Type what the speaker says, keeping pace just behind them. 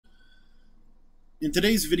In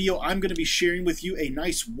today's video, I'm going to be sharing with you a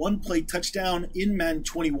nice one-play touchdown in Madden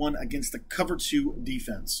 21 against the Cover 2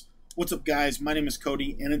 defense. What's up, guys? My name is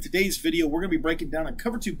Cody, and in today's video, we're going to be breaking down a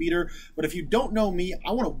Cover 2 beater. But if you don't know me,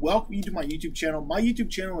 I want to welcome you to my YouTube channel. My YouTube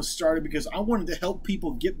channel was started because I wanted to help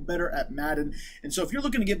people get better at Madden. And so if you're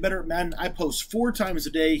looking to get better at Madden, I post 4 times a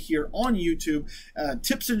day here on YouTube,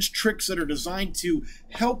 tips and tricks that are designed to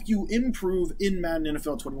help you improve in Madden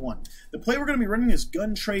NFL 21. The play we're going to be running is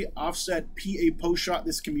gun Trey offset PA post shot.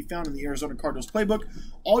 This can be found in the Arizona Cardinals playbook.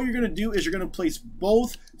 All you're going to do is you're going to place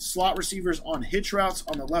both slot receivers on hitch routes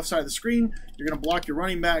on the left side of the screen. You're going to block your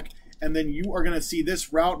running back, and then you are going to see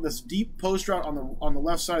this route, this deep post route on the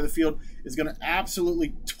left side of the field is going to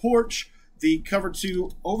absolutely torch the Cover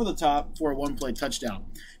 2 over the top for a one-play touchdown.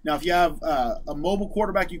 Now, if you have a mobile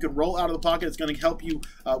quarterback, you can roll out of the pocket. It's going to help you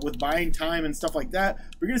with buying time and stuff like that.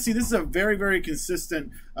 We're going to see this is a very, very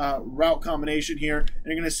consistent route combination here. And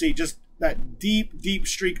you're going to see just that deep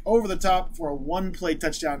streak over the top for a one-play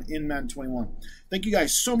touchdown in Madden 21. Thank you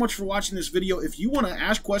guys so much for watching this video. If you want to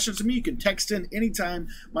ask questions to me, you can text in anytime.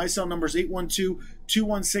 My cell number is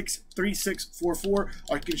 812-216-3644.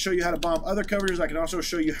 I can show you how to bomb other coverages. I can also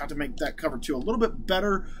show you how to make that Cover 2 a little bit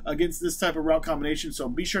better against this type of route combination. So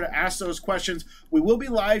be sure to ask those questions. We will be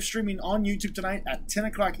live streaming on YouTube tonight at 10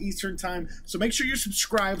 o'clock Eastern time. So make sure you're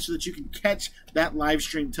subscribed so that you can catch that live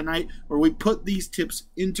stream tonight where we put these tips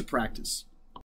into practice.